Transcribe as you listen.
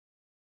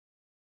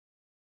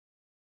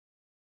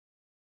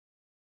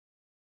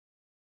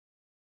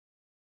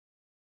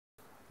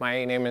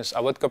My name is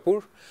Awadh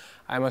Kapoor.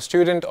 I'm a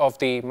student of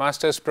the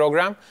master's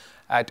program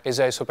at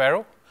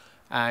ISAE-SUPAERO,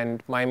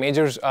 and my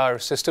majors are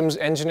systems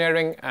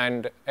engineering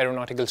and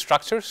aeronautical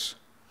structures.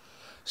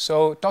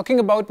 So talking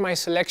about my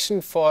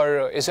selection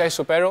for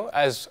ISAE-SUPAERO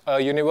as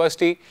a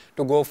university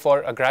to go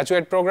for a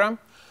graduate program,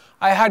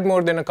 I had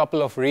more than a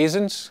couple of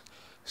reasons.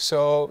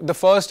 So the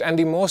first and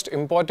the most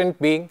important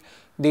being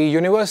the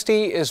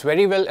university is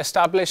very well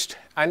established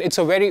and it's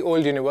a very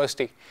old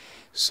university.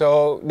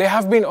 So they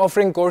have been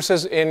offering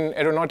courses in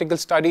aeronautical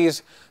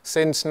studies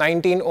since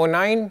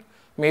 1909,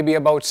 maybe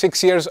about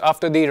 6 years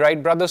after the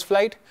Wright brothers'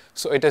 flight.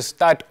 So it is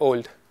that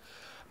old.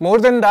 More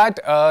than that,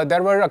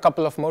 there were a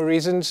couple of more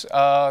reasons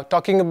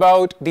talking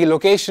about the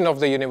location of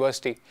the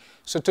university.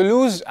 So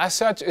Toulouse as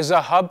such is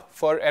a hub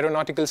for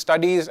aeronautical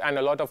studies and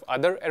a lot of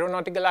other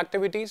aeronautical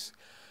activities.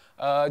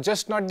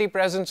 Just not the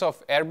presence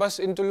of Airbus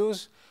in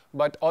Toulouse,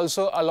 but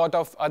also a lot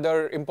of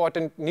other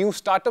important new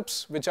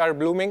startups which are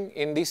blooming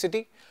in the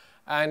city,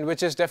 and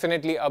which is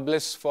definitely a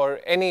bliss for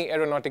any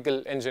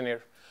aeronautical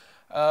engineer.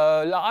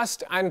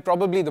 Last and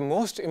probably the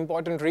most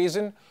important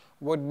reason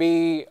would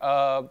be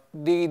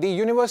the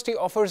university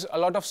offers a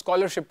lot of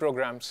scholarship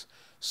programs.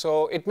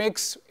 So it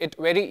makes it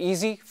very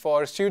easy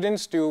for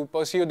students to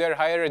pursue their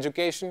higher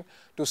education,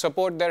 to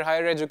support their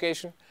higher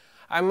education.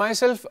 I'm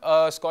myself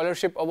a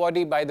scholarship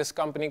awardee by this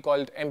company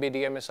called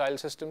MBDA Missile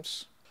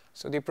Systems.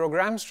 So the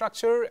program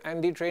structure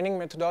and the training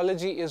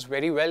methodology is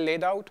very well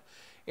laid out.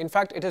 In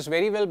fact, it is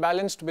very well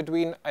balanced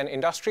between an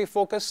industry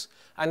focus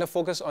and a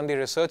focus on the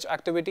research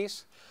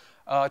activities.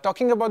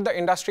 Talking about the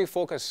industry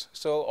focus,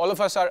 so all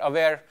of us are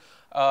aware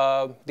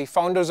the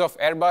founders of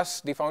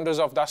Airbus, the founders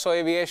of Dassault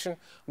Aviation,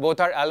 both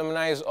are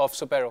alumni of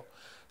SUPAERO.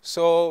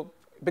 So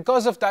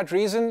because of that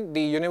reason,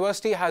 the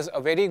university has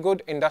a very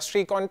good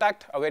industry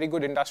contact, a very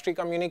good industry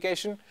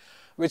communication,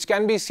 which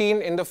can be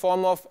seen in the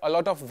form of a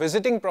lot of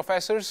visiting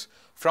professors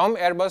from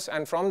Airbus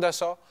and from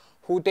Dassault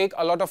who take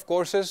a lot of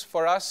courses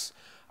for us.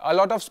 A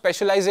lot of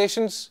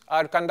specializations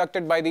are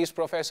conducted by these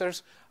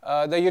professors.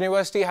 The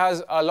university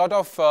has a lot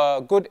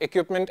of good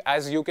equipment,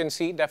 as you can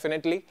see,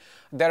 definitely.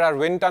 There are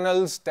wind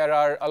tunnels, there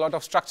are a lot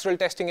of structural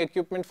testing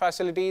equipment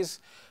facilities,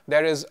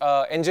 there is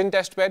an engine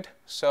test bed.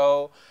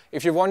 So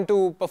if you want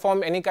to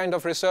perform any kind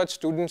of research,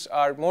 students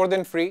are more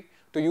than free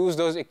to use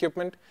those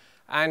equipment.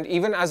 And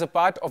even as a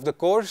part of the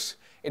course,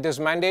 it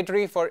is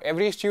mandatory for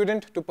every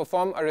student to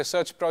perform a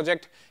research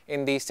project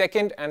in the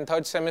second and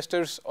third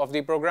semesters of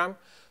the program.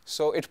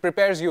 So it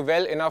prepares you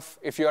well enough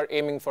if you are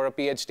aiming for a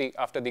PhD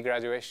after the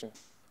graduation.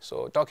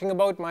 So talking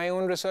about my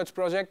own research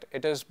project,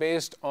 it is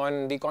based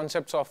on the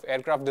concepts of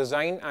aircraft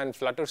design and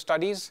flutter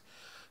studies.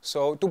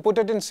 So to put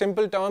it in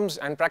simple terms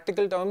and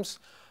practical terms,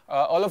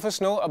 all of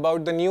us know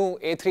about the new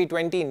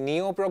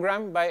A320neo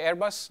program by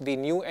Airbus, the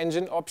new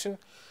engine option.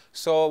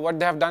 So what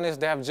they have done is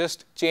they have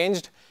just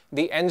changed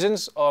the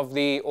engines of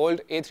the old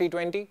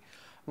A320.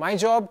 My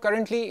job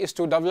currently is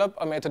to develop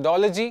a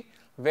methodology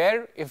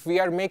where if we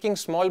are making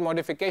small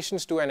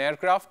modifications to an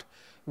aircraft,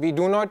 we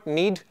do not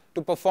need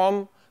to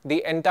perform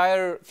the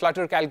entire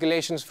flutter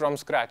calculations from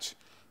scratch.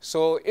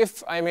 So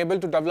if I'm able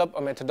to develop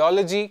a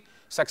methodology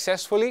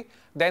successfully,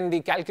 then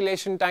the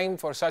calculation time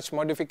for such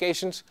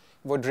modifications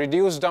would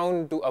reduce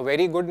down to a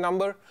very good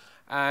number,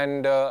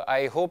 and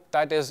I hope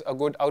that is a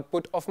good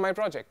output of my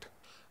project.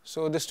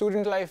 So the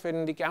student life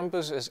in the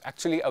campus is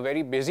actually a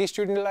very busy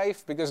student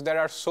life because there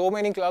are so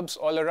many clubs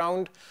all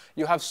around.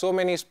 You have so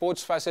many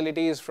sports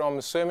facilities from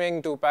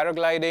swimming to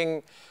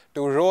paragliding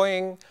to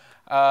rowing.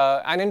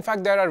 And in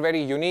fact, there are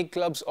very unique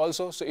clubs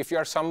also. So if you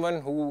are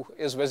someone who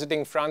is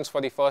visiting France for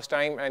the first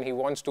time and he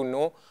wants to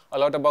know a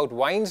lot about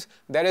wines,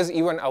 there is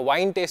even a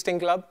wine tasting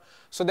club.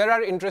 So there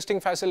are interesting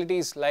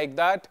facilities like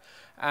that.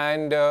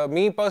 And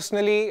me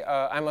personally,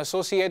 I'm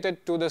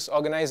associated to this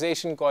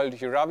organization called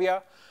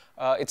Euravia.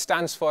 It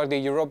stands for the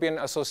European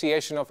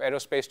Association of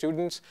Aerospace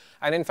Students.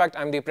 And in fact,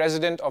 I'm the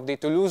president of the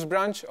Toulouse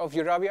branch of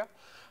Euravia.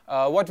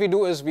 What we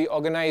do is we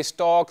organize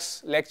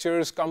talks,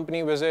 lectures,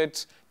 company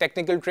visits,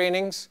 technical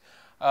trainings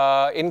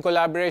in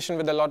collaboration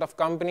with a lot of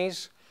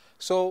companies.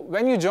 So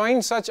when you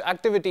join such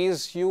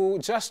activities, you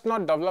just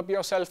not develop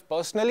yourself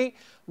personally,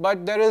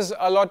 but there is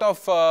a lot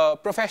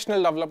of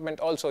professional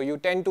development also. You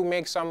tend to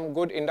make some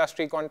good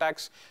industry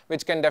contacts,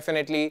 which can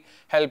definitely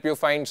help you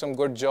find some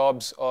good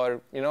jobs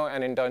or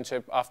an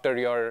internship after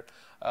your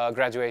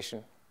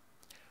graduation.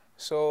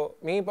 So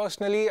me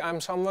personally, I'm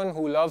someone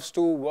who loves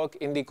to work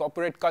in the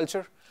corporate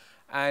culture.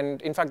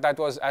 And in fact, that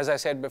was, as I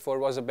said before,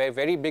 was a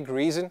very big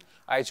reason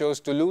I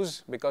chose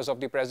Toulouse because of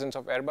the presence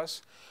of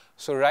Airbus.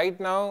 So right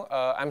now,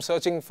 I'm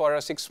searching for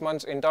a 6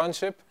 months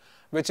internship,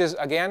 which is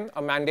again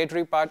a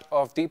mandatory part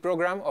of the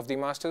program, of the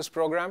master's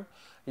program.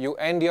 You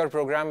end your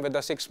program with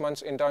a 6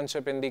 months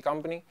internship in the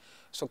company.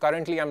 So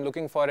currently, I'm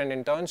looking for an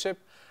internship.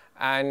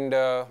 And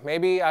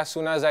maybe as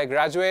soon as I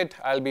graduate,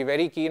 I'll be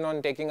very keen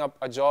on taking up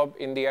a job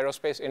in the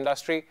aerospace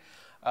industry.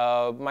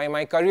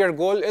 My career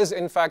goal is,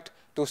 in fact,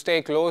 to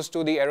stay close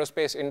to the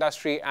aerospace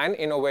industry and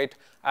innovate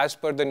as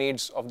per the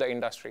needs of the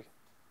industry.